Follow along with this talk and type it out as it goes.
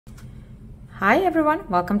Hi everyone,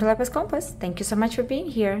 welcome to Lifepath Compass. Thank you so much for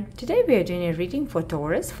being here. Today we are doing a reading for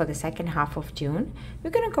Taurus for the second half of June.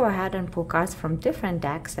 We're going to go ahead and pull cards from different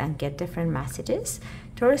decks and get different messages.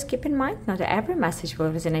 Taurus, keep in mind, not every message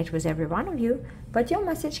will resonate with every one of you, but your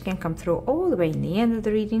message can come through all the way in the end of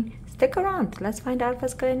the reading. Stick around, let's find out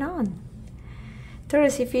what's going on.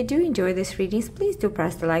 Taurus, if you do enjoy these readings, please do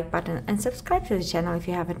press the like button and subscribe to the channel if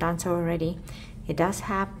you haven't done so already. It does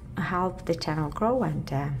help the channel grow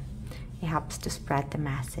and it helps to spread the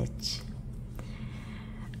message.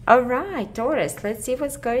 All right, Taurus, let's see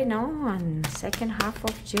what's going on. Second half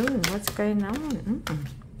of June, what's going on?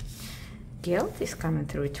 Guilt is coming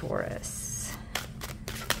through, Taurus.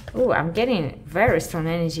 Oh, I'm getting very strong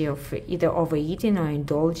energy of either overeating or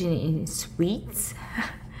indulging in sweets.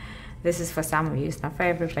 This is for some of you, it's not for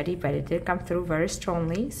everybody, but it did come through very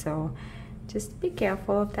strongly, so just be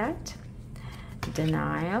careful of that.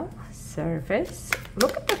 Denial, service.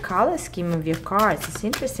 Look at the color scheme of your cards. It's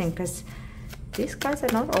interesting because these cards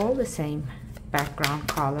are not all the same background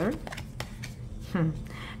color.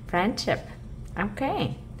 Friendship.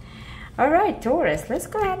 Okay. All right, Taurus, let's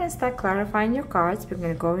go ahead and start clarifying your cards. We're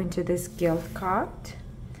going to go into this guilt card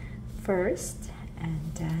first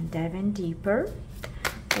and dive in deeper.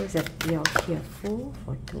 There's a guilt here full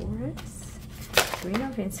for Taurus. Queen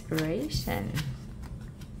of Inspiration.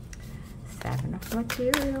 Seven of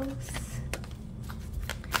Materials.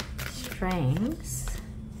 Strengths.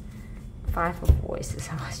 Five of Voices.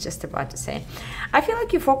 I was just about to say. I feel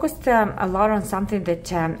like you focused a lot on something that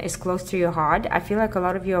is close to your heart. I feel like a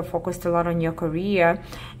lot of you are focused a lot on your career,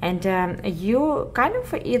 and you kind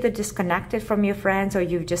of either disconnected from your friends, or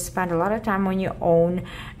you've just spent a lot of time on your own,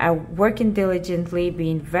 working diligently,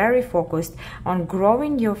 being very focused on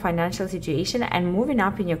growing your financial situation and moving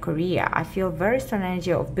up in your career. I feel very strong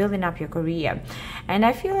energy of building up your career, and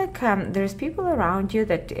I feel like there's people around you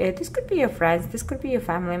that this could be your friends, this could be your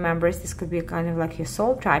family members, this could be kind of like your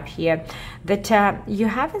soul tribe here that you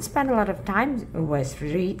haven't spent a lot of time with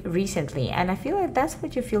recently, and I feel like that's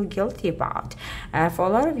what you feel guilty about. For a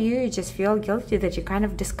lot of you, you just feel guilty that you kind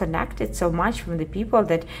of disconnected so much from the people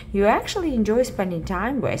that you actually enjoy spending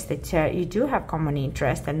time with, that you do have common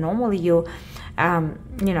interest, and normally you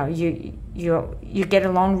you get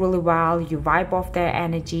along really well, you vibe off their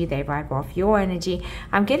energy, they vibe off your energy.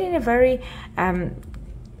 I'm getting a very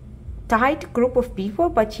tight group of people,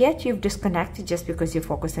 but yet you've disconnected just because you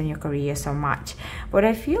focus on your career so much. What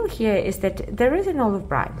I feel here is that there is an olive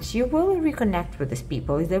branch. You will reconnect with these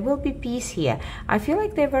people. There will be peace here. I feel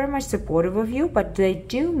like they're very much supportive of you, but they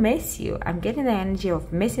do miss you. I'm getting the energy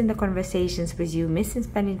of missing the conversations with you, missing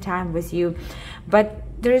spending time with you, but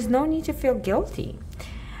there is no need to feel guilty.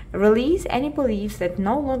 Release any beliefs that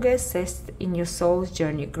no longer assist in your soul's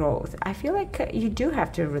journey growth. I feel like you do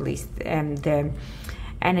have to release the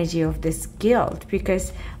energy of this guilt,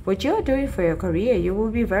 because what you're doing for your career, you will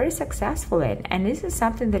be very successful in, and this is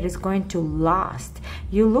something that is going to last.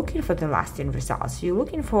 You're looking for the lasting results. You're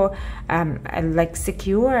looking for a like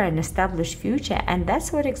secure and established future, and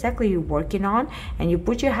that's what exactly you're working on. And you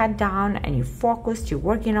put your head down and you focused, you're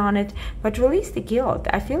working on it, but release the guilt.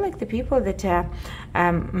 I feel like the people that are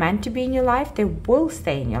meant to be in your life, they will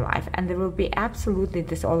stay in your life, and there will be absolutely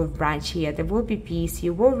this olive branch here. There will be peace.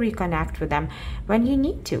 You will reconnect with them when you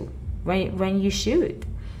need to, when you should.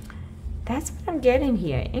 That's what I'm getting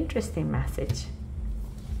here. Interesting message.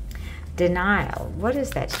 Denial. What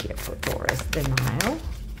is that here for Taurus? Denial.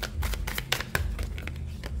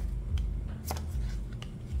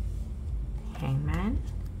 Hangman.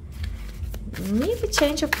 Maybe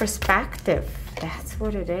change of perspective. That's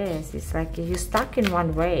what it is. It's like you're stuck in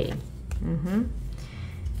one way.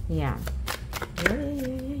 Yeah.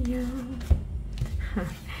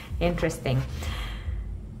 Interesting.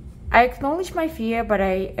 I acknowledge my fear, but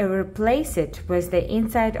I replace it with the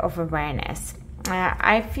insight of awareness.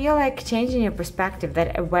 I feel like changing your perspective,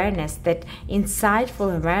 that awareness, that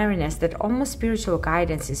insightful awareness, that almost spiritual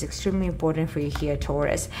guidance is extremely important for you here,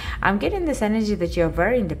 Taurus. I'm getting this energy that you're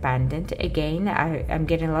very independent. Again, I'm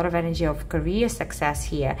getting a lot of energy of career success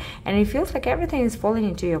here, and it feels like everything is falling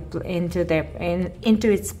into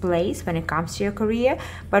its place when it comes to your career.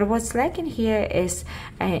 But what's lacking here is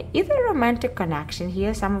either a romantic connection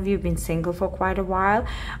here. Some of you have been single for quite a while,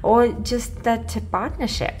 or just that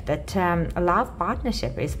partnership, that love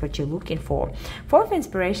partnership is what you're looking for. Four of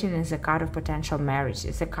Inspiration is a card of potential marriage.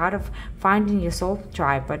 It's a card of finding your soul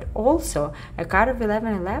tribe, but also a card of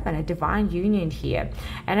 1111, a divine union here.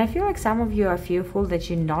 And I feel like some of you are fearful that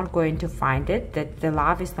you're not going to find it, that the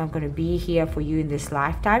love is not going to be here for you in this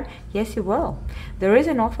lifetime. Yes, you will. There is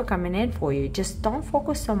an offer coming in for you. Just don't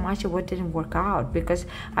focus so much on what didn't work out, because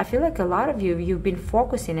I feel like a lot of you've been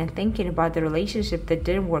focusing and thinking about the relationship that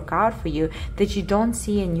didn't work out for you, that you don't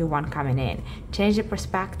see a new one coming in. Change the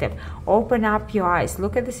perspective. Open up your eyes.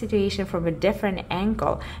 Look at the situation from a different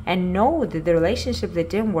angle and know that the relationship that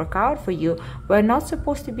didn't work out for you were not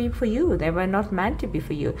supposed to be for you. They were not meant to be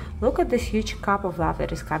for you. Look at this huge cup of love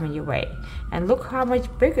that is coming your way, and look how much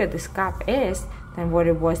bigger this cup is than what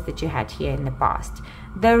it was that you had here in the past.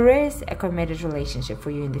 There is a committed relationship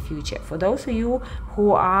for you in the future. For those of you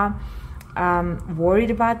who are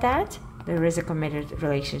worried about that, there is a committed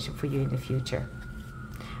relationship for you in the future.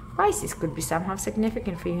 Pisces could be somehow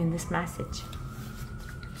significant for you in this message.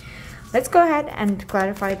 Let's go ahead and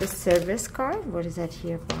clarify the service card. What is that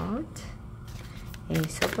here about?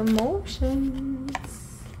 Ace of Emotions.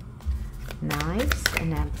 Nice.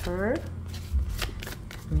 An Emperor.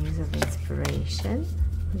 Muse of Inspiration.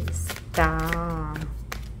 Star.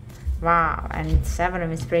 Wow, and Seven of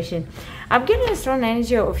Inspiration. I'm getting a strong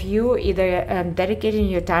energy of you either dedicating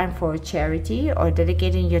your time for charity or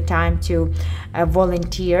dedicating your time to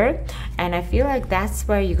volunteer. And I feel like that's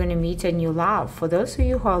where you're going to meet a new love. For those of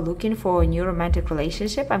you who are looking for a new romantic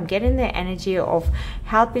relationship, I'm getting the energy of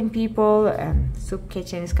helping people. Soup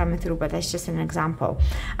Kitchen is coming through, but that's just an example.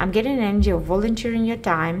 I'm getting an energy of volunteering your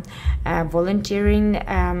time, volunteering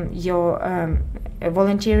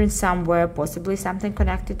volunteering somewhere, possibly something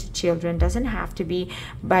connected to children, doesn't have to be,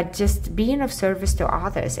 but just being of service to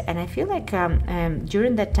others. And I feel like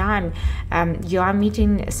during that time you are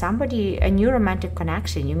meeting somebody, a new romantic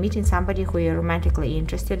connection. You're meeting somebody who you're romantically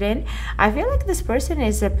interested in. I feel like this person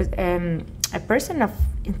is a person of,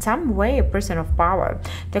 in some way, a person of power.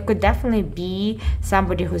 There could definitely be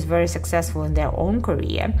somebody who's very successful in their own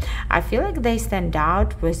career. I feel like they stand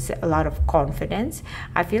out with a lot of confidence.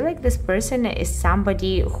 I feel like this person is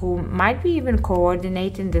somebody who might be even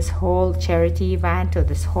coordinating this whole charity event or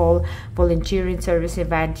this whole volunteering service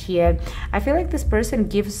event here. I feel like this person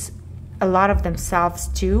gives a lot of themselves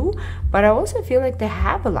too, but I also feel like they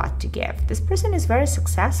have a lot to give. This person is very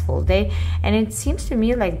successful. And it seems to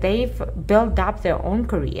me like they've built up their own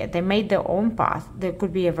career. They made their own path. There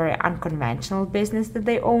could be a very unconventional business that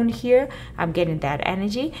they own here. I'm getting that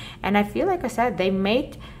energy. And I feel like I said, they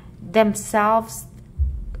made themselves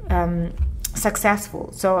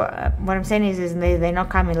successful. So what I'm saying is they're not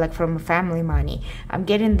coming like from family money. I'm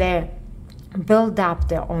getting their build up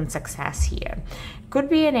their own success here. Could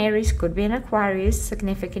be an Aries, could be an Aquarius,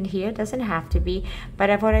 significant here, doesn't have to be.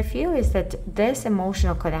 But what I feel is that this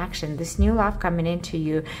emotional connection, this new love coming into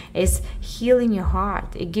you, is healing your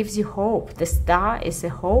heart. It gives you hope. The star is a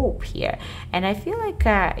hope here. And I feel like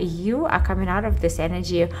you are coming out of this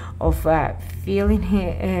energy of feeling,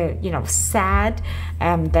 sad.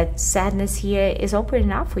 That sadness here is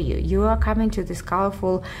opening up for you. You are coming to this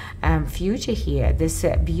colorful future here, this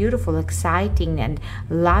beautiful, exciting, and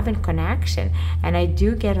loving connection. And I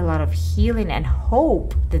do get a lot of healing and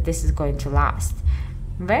hope that this is going to last.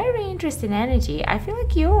 Very interesting energy. I feel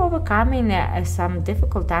like you're overcoming some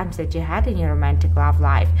difficult times that you had in your romantic love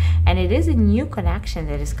life, and it is a new connection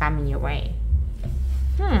that is coming your way.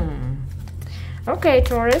 Okay,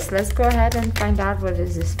 Taurus, let's go ahead and find out what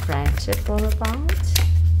is this friendship all about.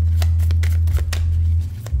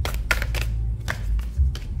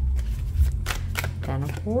 Ten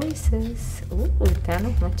of Voices. Ooh, Ten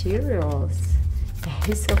of Materials.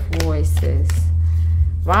 Ace of Voices.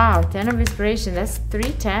 Wow, Ten of Inspiration. That's 3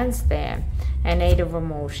 10s there. And 8 of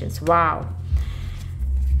Emotions. Wow.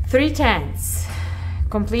 3 10s.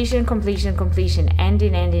 Completion, completion, completion.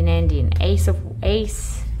 Ending, ending, ending. Ace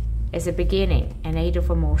is a beginning, and 8 of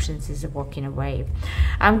Emotions is a walking away.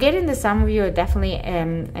 I'm getting that some of you are definitely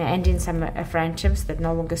ending some friendships that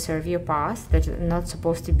no longer serve your path, that are not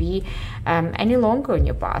supposed to be any longer on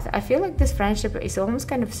your path. I feel like this friendship is almost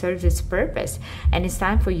kind of serves its purpose, and it's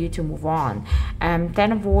time for you to move on. 10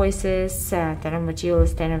 of Voices, 10 of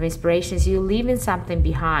Materials, 10 of Inspirations. You're leaving something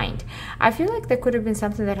behind. I feel like there could have been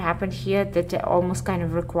something that happened here that almost kind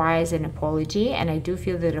of requires an apology, and I do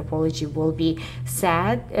feel that apology will be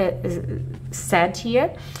said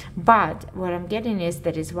here, but what I'm getting is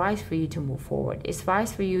that it's wise for you to move forward. It's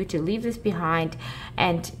wise for you to leave this behind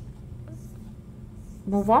and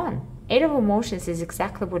move on. Eight of Emotions is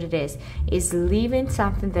exactly what it is leaving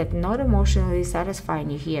something that not emotionally satisfying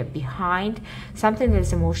you here behind, something that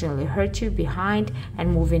is emotionally hurt you behind,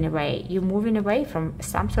 and moving away. You're moving away from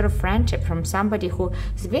some sort of friendship, from somebody who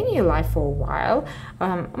has been in your life for a while.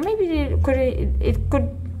 Maybe it could,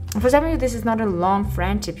 for some of you, this is not a long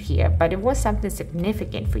friendship here, but it was something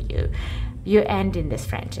significant for you. You end in this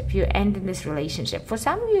friendship, you end in this relationship. For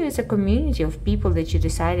some of you, it's a community of people that you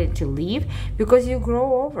decided to leave because you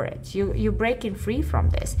grow over it. You're breaking free from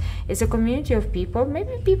this. It's a community of people,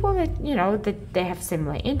 maybe people that, you know, that they have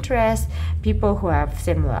similar interests, people who have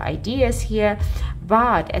similar ideas here.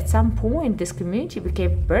 But at some point, this community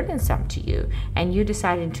became burdensome to you, and you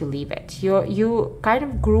decided to leave it. You kind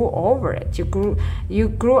of grew over it. You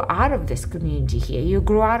grew out of this community here. You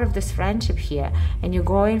grew out of this friendship here, and you're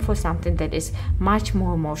going for something that is much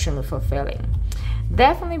more emotionally fulfilling.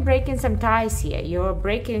 Definitely breaking some ties here. You're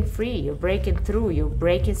breaking free. You're breaking through. You're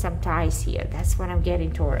breaking some ties here. That's what I'm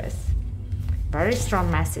getting, Taurus. Very strong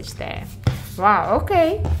message there. Wow.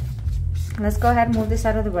 Okay. Let's go ahead and move this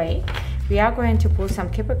out of the way. We are going to pull some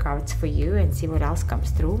Kipper cards for you and see what else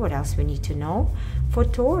comes through, what else we need to know for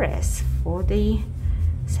Taurus for the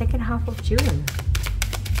second half of June.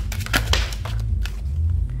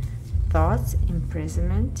 Thoughts,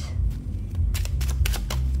 imprisonment.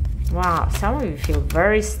 Wow, some of you feel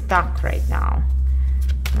very stuck right now.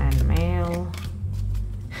 Man, male.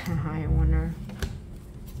 I wonder.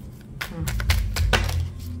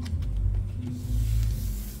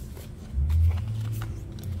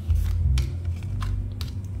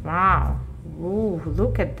 Wow. Ooh,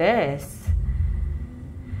 look at this.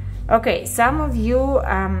 Okay, some of you,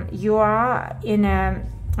 you are in a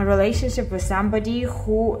relationship with somebody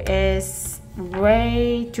who is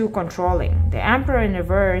way too controlling. The Emperor in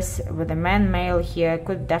reverse with the man-male here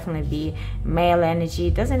could definitely be male energy.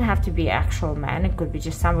 It doesn't have to be actual man. It could be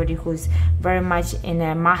just somebody who's very much in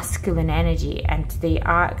a masculine energy, and they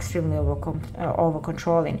are extremely over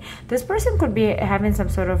controlling. This person could be having some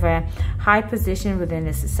sort of a high position within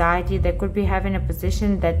the society. They could be having a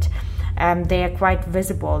position that they are quite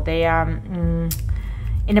visible. They are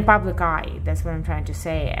in the public eye. That's what I'm trying to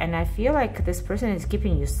say. And I feel like this person is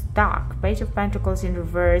keeping you stuck. Page of Pentacles in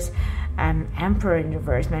reverse, Emperor in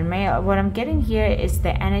reverse, man, male. What I'm getting here is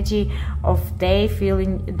the energy of they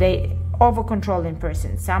over-controlling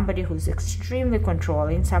person, somebody who's extremely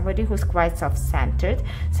controlling, somebody who's quite self-centered,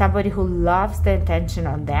 somebody who loves the attention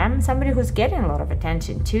on them, somebody who's getting a lot of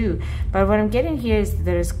attention too. But what I'm getting here is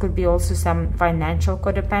there could be also some financial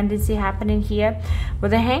codependency happening here.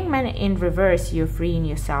 With the Hangman in reverse, you're freeing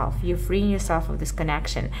yourself. You're freeing yourself of this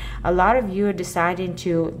connection. A lot of you are deciding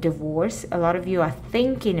to divorce. A lot of you are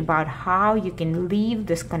thinking about how you can leave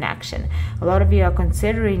this connection. A lot of you are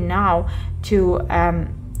considering now to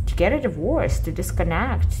get a divorce, to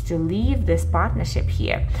disconnect, to leave this partnership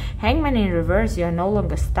here. Hangman in reverse, you're no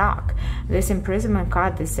longer stuck. This imprisonment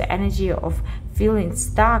card, this energy of feeling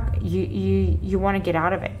stuck, you want to get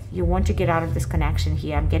out of it. You want to get out of this connection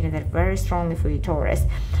here. I'm getting that very strongly for you, Taurus.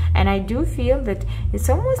 And I do feel that it's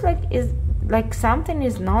almost like something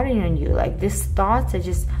is gnawing on you, like these thoughts are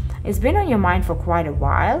just, it's been on your mind for quite a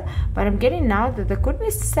while, but I'm getting now that there could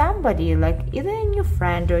be somebody, like either a new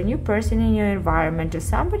friend or a new person in your environment, or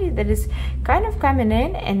somebody that is kind of coming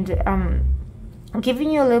in and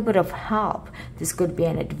giving you a little bit of help. This could be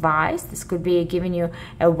an advice. This could be giving you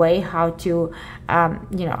a way how to,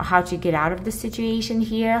 how to get out of the situation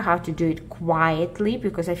here, how to do it quietly,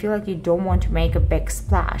 because I feel like you don't want to make a big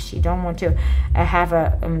splash. You don't want to have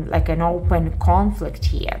a like an open conflict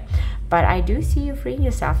here. But I do see you freeing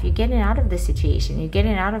yourself. You're getting out of the situation. You're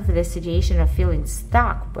getting out of the situation of feeling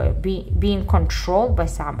stuck, being controlled by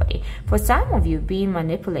somebody. For some of you, being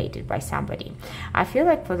manipulated by somebody. I feel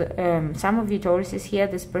like for some of you Tauruses here,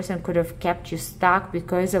 this person could have kept you stuck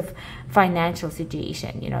because of financial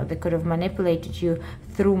situation. You know, they could have manipulated you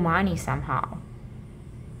through money somehow.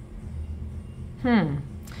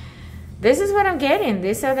 This is what I'm getting.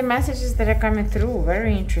 These are the messages that are coming through.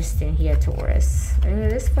 Very interesting here, Taurus.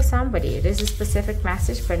 It is for somebody. It is a specific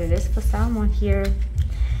message, but it is for someone here.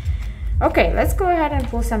 Okay, let's go ahead and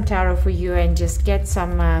pull some tarot for you and just get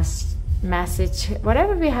some message.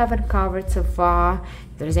 Whatever we haven't covered so far,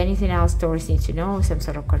 if there's anything else Taurus needs to know, some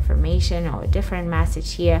sort of confirmation or a different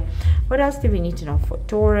message here. What else do we need to know for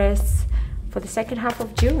Taurus for the second half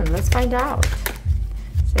of June? Let's find out.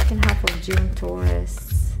 Second half of June,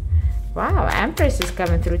 Taurus. Wow, Empress is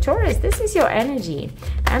coming through. Taurus, this is your energy.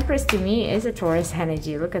 Empress to me is a Taurus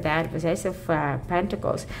energy. Look at that, with Ace of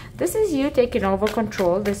Pentacles. This is you taking over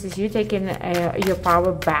control. This is you taking your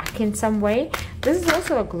power back in some way. This is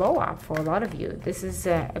also a glow up for a lot of you. This is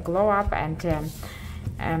a glow up, and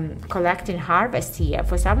collecting harvest here.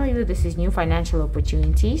 For some of you, this is new financial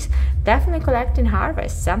opportunities. Definitely collecting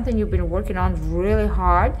harvest. Something you've been working on really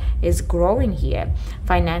hard is growing here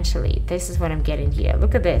financially. This is what I'm getting here.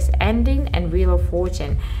 Look at this, ending and Wheel of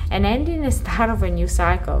Fortune. And ending is start of a new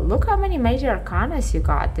cycle. Look how many major arcanas you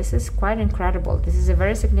got. This is quite incredible. This is a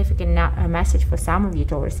very significant message for some of you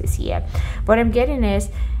Tauruses here. What I'm getting is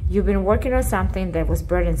you've been working on something that was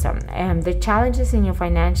burdensome. The challenges in your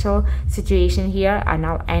financial situation here are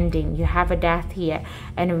now ending. You have a death here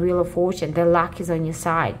and a Wheel of Fortune. The luck is on your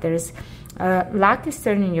side. There's luck is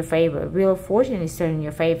turning in your favor. Wheel of Fortune is turning in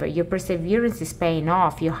your favor. Your perseverance is paying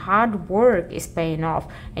off. Your hard work is paying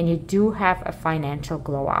off. And you do have a financial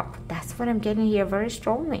glow up. That's what I'm getting here very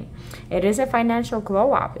strongly. It is a financial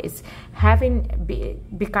glow up. It's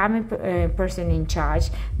becoming a person in charge.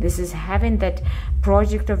 This is having that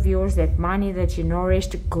project of yours, that money that you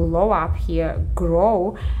nourished, glow up here,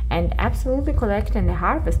 grow, and absolutely collecting the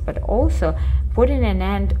harvest, but also putting an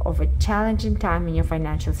end of a challenging time in your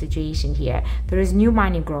financial situation here. There is new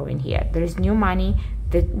money growing here. There is new money.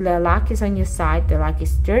 The luck is on your side. The luck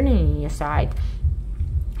is turning on your side.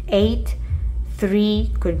 8,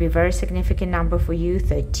 3 could be a very significant number for you.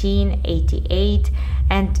 13, 88,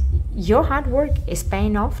 and your hard work is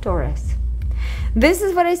paying off, Taurus. This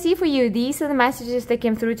is what I see for you. These are the messages that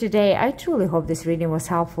came through today. I truly hope this reading was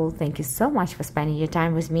helpful. Thank you so much for spending your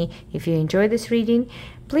time with me. If you enjoyed this reading,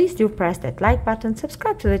 please do press that like button,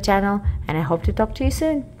 subscribe to the channel, and I hope to talk to you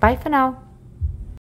soon. Bye for now.